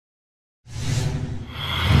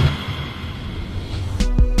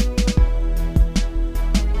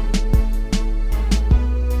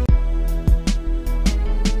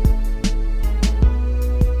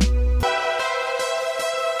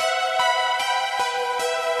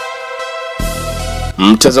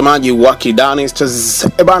Mtazamaji wa Kidani Stars,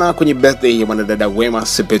 Bhana, kwenye birthday ya Mwanadada Wema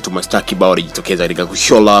Sepetu, Mastaa Kibao alijitokeza katika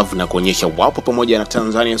kushow love na kuonyesha wapo pamoja na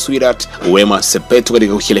Tanzania sweetheart Wema Sepetu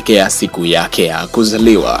katika kusherekea siku yake ya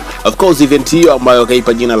kuzaliwa. Of course event hiyo ambayo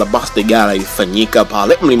kaipa jina la birthday gala ilifanyika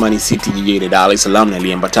pale Mlimani City jijini Dar es Salaam na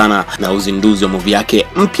iliambatana na uzinduzi wa movie yake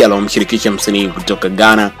mpya aliyomshirikisha msanii kutoka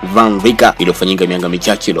Ghana Vicker iliyofanyika miaka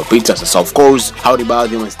michache iliyopita. Sasa of course hao ni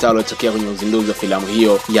baadhi ya mastaa waliotokea kwenye uzinduzi wa filamu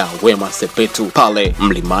hiyo ya Wema Sepetu pale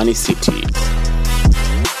Mlimani City.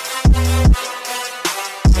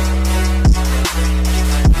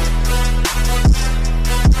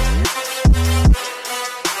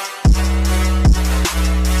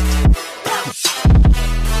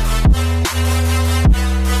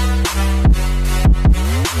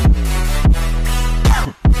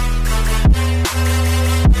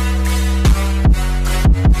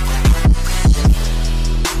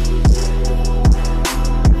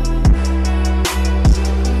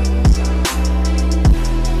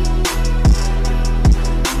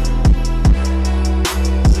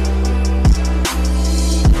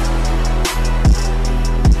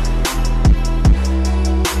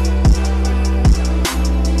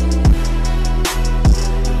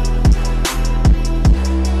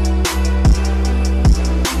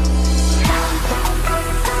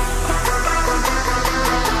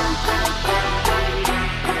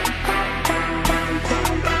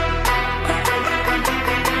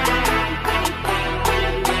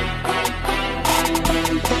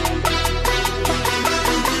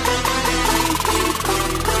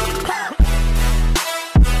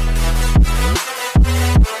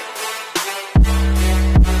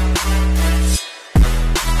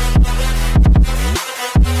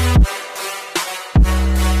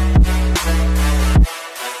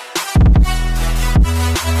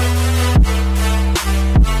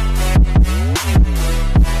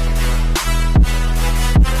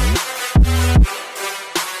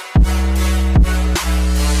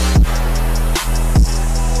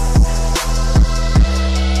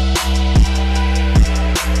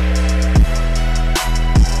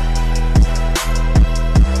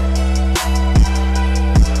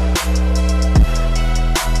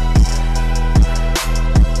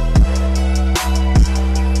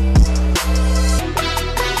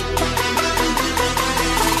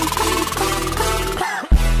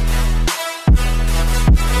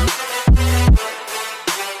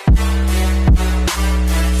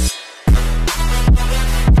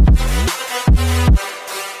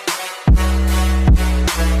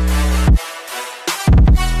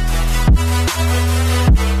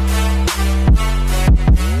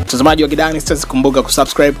 Mtazamaji wa Kidani Stars, kumbuka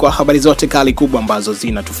kusubscribe kwa habari zote kali kubwa ambazo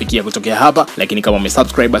zinatufikia kutokea hapa. Lakini kama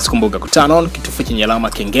umesubscribe basi kumbuka kuturn on kitufe chenye alama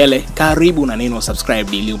kengele karibu na neno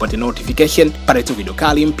subscribe ili upate notification pale tu video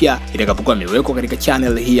kali mpya itakapokuwa imewekwa katika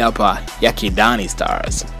channel hii hapa ya Kidani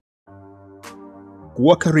Stars.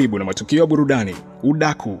 Kuwa karibu na matukio ya burudani,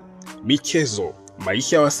 udaku, michezo,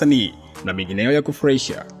 maisha ya wasanii na mengineyo ya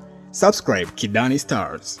kufurahisha. Subscribe Kidani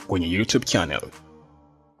Stars kwenye YouTube channel.